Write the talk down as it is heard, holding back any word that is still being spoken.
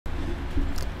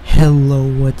Hello,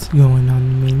 what's going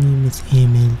on? My name is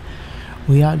Emil.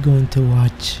 We are going to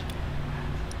watch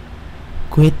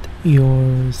Quit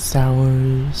Your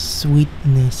Sour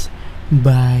Sweetness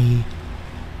by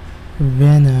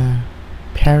Vanna,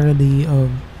 parody of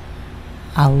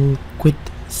I'll Quit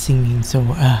Singing. So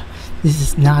this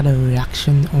is not a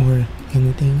reaction or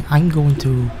anything. I'm going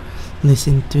to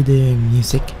listen to the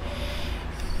music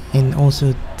and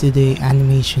also to the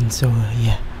animation. So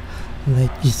yeah,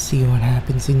 let's just see what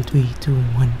happens in 3, 2,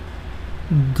 1,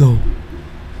 go.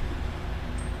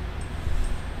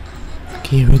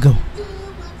 Okay, here we go.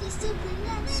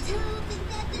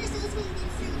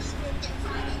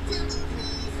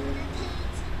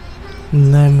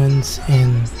 Lemons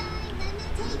and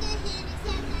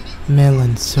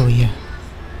melons, so yeah.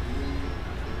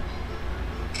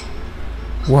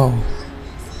 Whoa.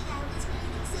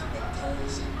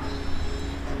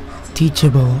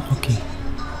 Teachable, okay.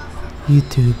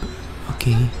 YouTube,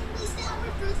 okay.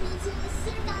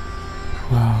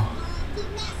 Wow.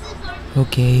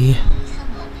 Okay.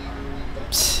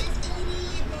 Psst.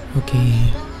 Okay.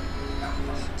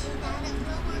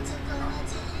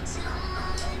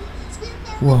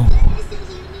 Whoa.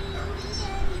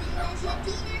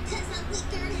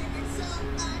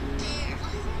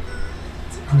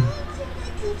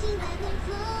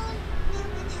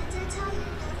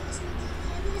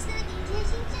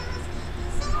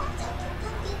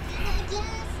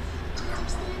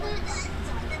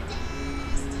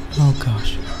 Oh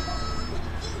gosh.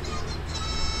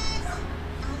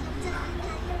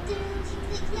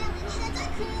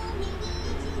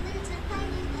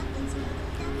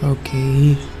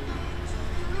 Okay.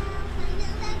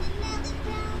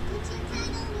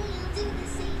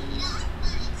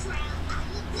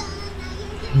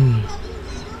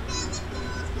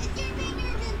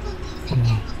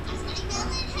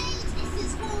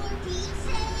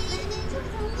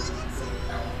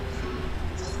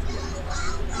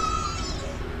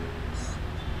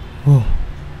 Whoa.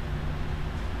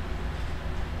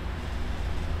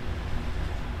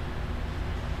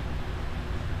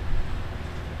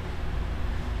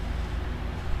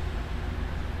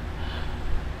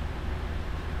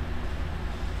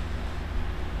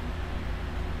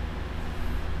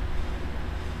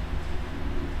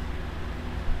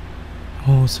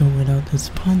 Also without the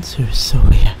sponsors, so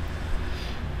yeah.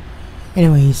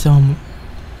 Anyways,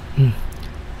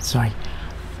 sorry.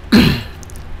 I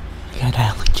got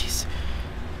allergies.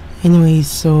 Anyways,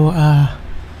 so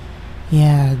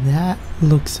yeah, that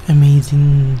looks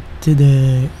amazing to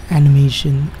the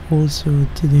animation, also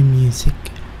to the music,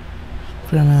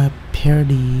 from a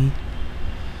parody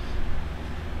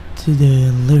to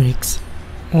the lyrics,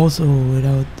 also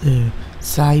without the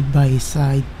side by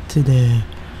side to the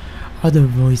other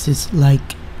voices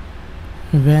like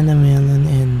Vanna Melon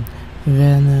and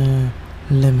Vanna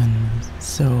Lemon.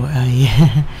 So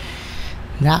yeah,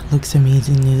 that looks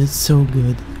amazing. It is so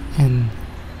good, and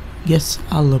yes,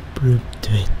 I'll approve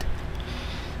to it.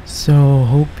 So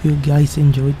hope you guys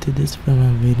enjoyed to this from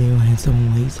my video. As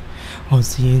always, I'll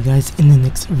see you guys in the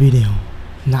next video,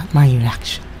 not my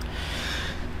reaction.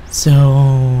 So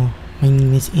my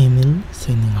name is Emil,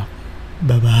 signing off.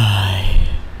 Bye bye.